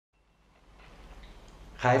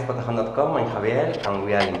Hi, Spotahome.com, I'm Javier and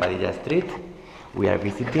we are in Padilla Street. We are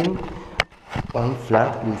visiting one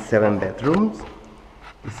flat with 7 bedrooms.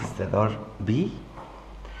 This is the door B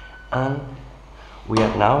and we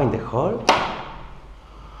are now in the hall.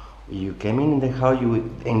 You came in the house,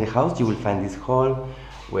 you will find this hall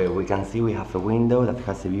where we can see we have a window that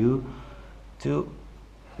has a view to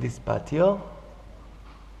this patio.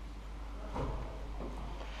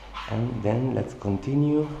 And then let's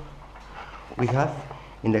continue. We have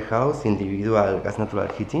in the house individual gas natural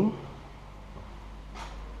heating.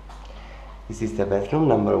 This is the bedroom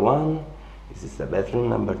number 1. This is the bedroom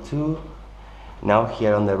number 2. Now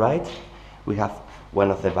here on the right we have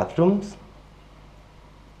one of the bathrooms.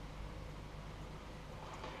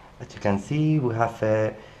 As you can see, we have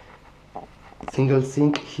a single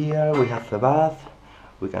sink here, we have a bath,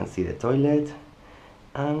 we can see the toilet,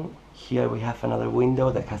 and here we have another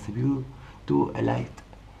window that has a view to a light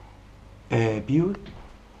view.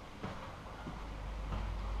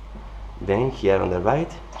 Then here on the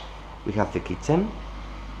right we have the kitchen.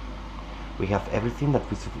 We have everything that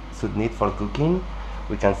we should need for cooking.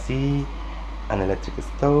 We can see an electric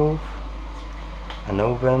stove, an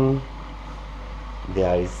oven,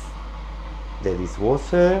 there is the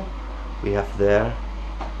dishwasher, we have there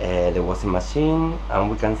the washing machine,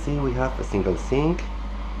 and we can see we have a single sink,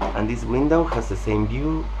 and this window has the same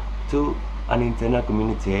view to an internal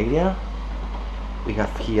community area. We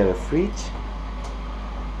have here a fridge,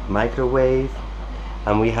 microwave,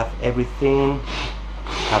 and we have everything,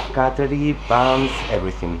 have cutlery, pans,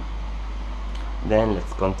 everything. Then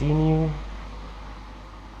let's continue.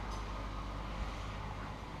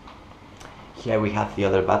 Here we have the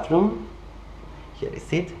other bathroom. Here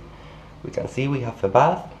is it. We can see we have a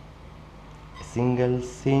bath, a single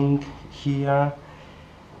sink here,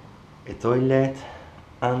 a toilet,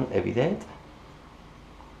 and a bidet.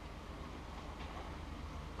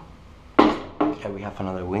 Here we have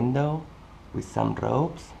another window with some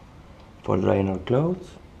ropes for drying our clothes.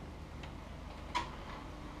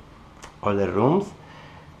 All the rooms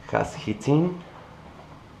has heating.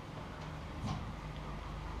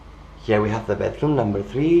 Here we have the bedroom number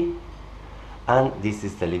 3, and this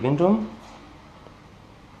is the living room.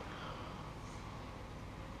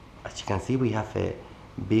 As you can see, we have a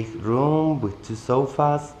big room with 2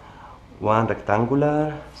 sofas, one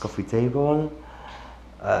rectangular coffee table,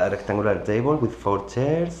 a rectangular table with 4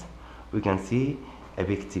 chairs. We can see a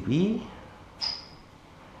big TV,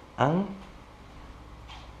 and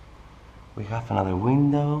we have another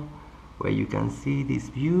window where you can see this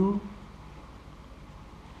view.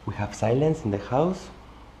 We have silence in the house.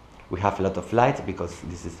 We have a lot of light because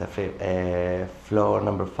this is a floor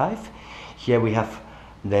number 5. Here we have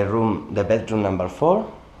the bedroom number 4.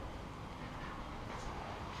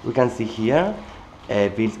 We can see here a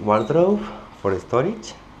built wardrobe for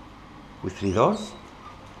storage with 3 doors.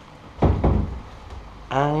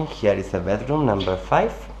 And here is a bedroom number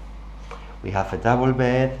 5. We have a double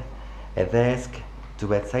bed, a desk, 2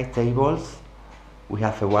 bedside tables. We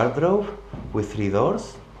have a wardrobe with 3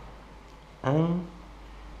 doors. And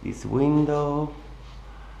this window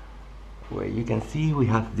where you can see we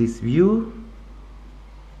have this view.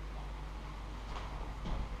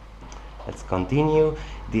 Let's continue.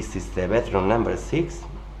 This is the bedroom number 6.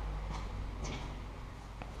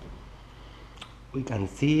 We can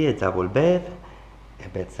see a double bed, a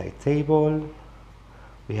bedside table.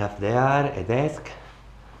 We have there a desk.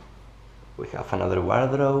 We have another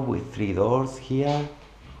wardrobe with 3 doors here.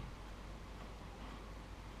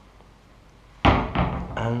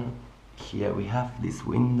 And here we have this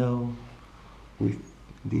window with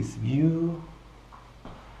this view.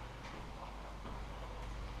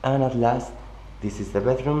 And at last, this is the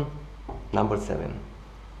bedroom number 7.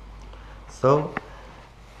 So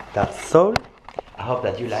that's all. I hope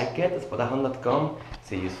that you like it. Spotahome.com.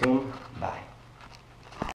 See you soon. Bye.